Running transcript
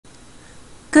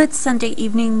Good Sunday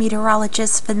evening,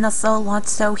 meteorologist Vanessa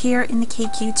Alonso here in the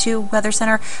KQ2 Weather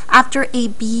Center. After a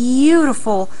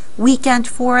beautiful weekend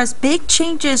for us, big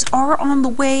changes are on the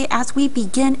way as we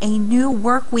begin a new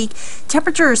work week.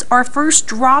 Temperatures are first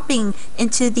dropping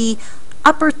into the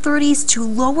upper 30s to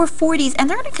lower 40s, and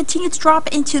they're going to continue to drop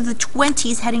into the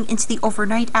 20s heading into the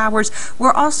overnight hours.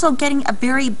 We're also getting a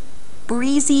very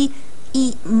breezy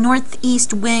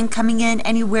northeast wind coming in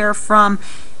anywhere from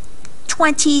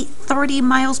 20-30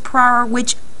 miles per hour,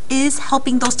 which is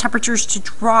helping those temperatures to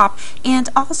drop. And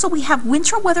also we have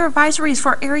winter weather advisories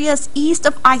for areas east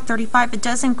of I-35. It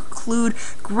does include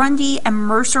Grundy and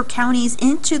Mercer counties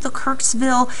into the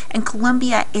Kirksville and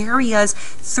Columbia areas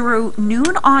through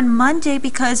noon on Monday,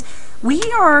 because we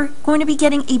are going to be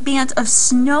getting a band of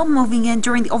snow moving in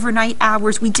during the overnight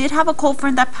hours. We did have a cold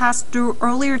front that passed through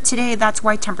earlier today. That's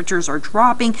why temperatures are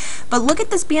dropping. But look at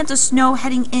this band of snow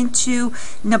heading into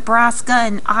Nebraska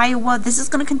and Iowa. This is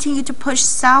going to continue to push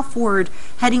southward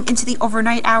heading into the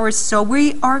overnight hours. So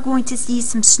we are going to see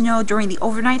some snow during the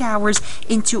overnight hours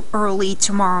into early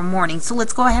tomorrow morning. So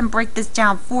let's go ahead and break this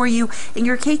down for you in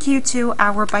your KQ2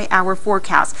 hour by hour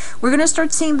forecast. We're going to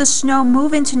start seeing the snow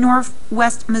move into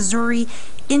northwest Missouri,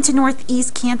 into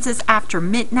northeast Kansas after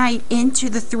midnight, into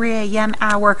the 3 a.m.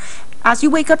 hour. As you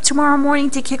wake up tomorrow morning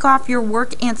to kick off your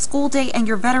work and school day and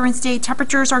your Veterans Day,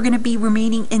 temperatures are going to be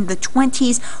remaining in the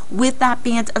 20s with that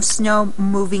band of snow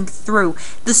moving through.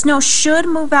 The snow should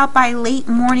move out by late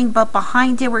morning, but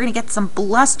behind it we're going to get some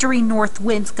blustery north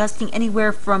winds gusting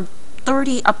anywhere from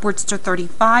 30 upwards to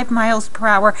 35 miles per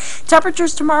hour.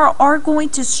 Temperatures tomorrow are going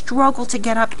to struggle to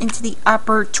get up into the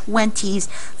upper 20s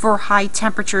for high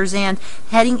temperatures, and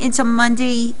heading into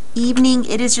Monday evening,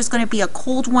 it is just going to be a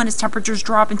cold one as temperatures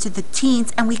drop into the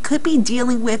teens, and we could be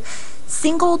dealing with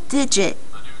single-digit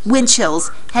wind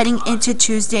chills heading into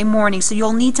Tuesday morning. So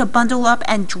you'll need to bundle up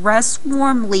and dress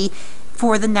warmly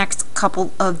for the next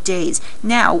couple of days.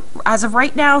 Now, as of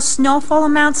right now, snowfall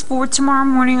amounts for tomorrow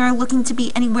morning are looking to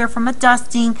be anywhere from a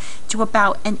dusting to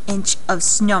about an inch of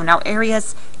snow. Now,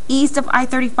 areas east of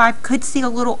I-35 could see a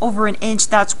little over an inch.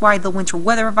 That's why the winter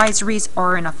weather advisories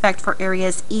are in effect for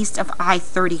areas east of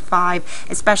I-35,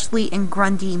 especially in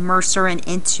Grundy, Mercer, and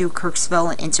into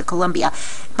Kirksville and into Columbia.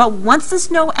 But once the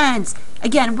snow ends,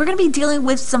 again, we're going to be dealing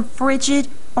with some frigid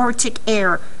Arctic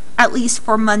air, at least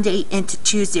for Monday into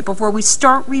Tuesday, before we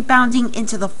start rebounding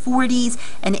into the 40s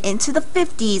and into the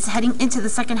 50s, heading into the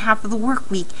second half of the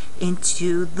work week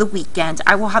into the weekend.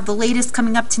 I will have the latest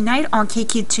coming up tonight on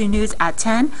KQ2 News at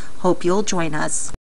 10. Hope you'll join us.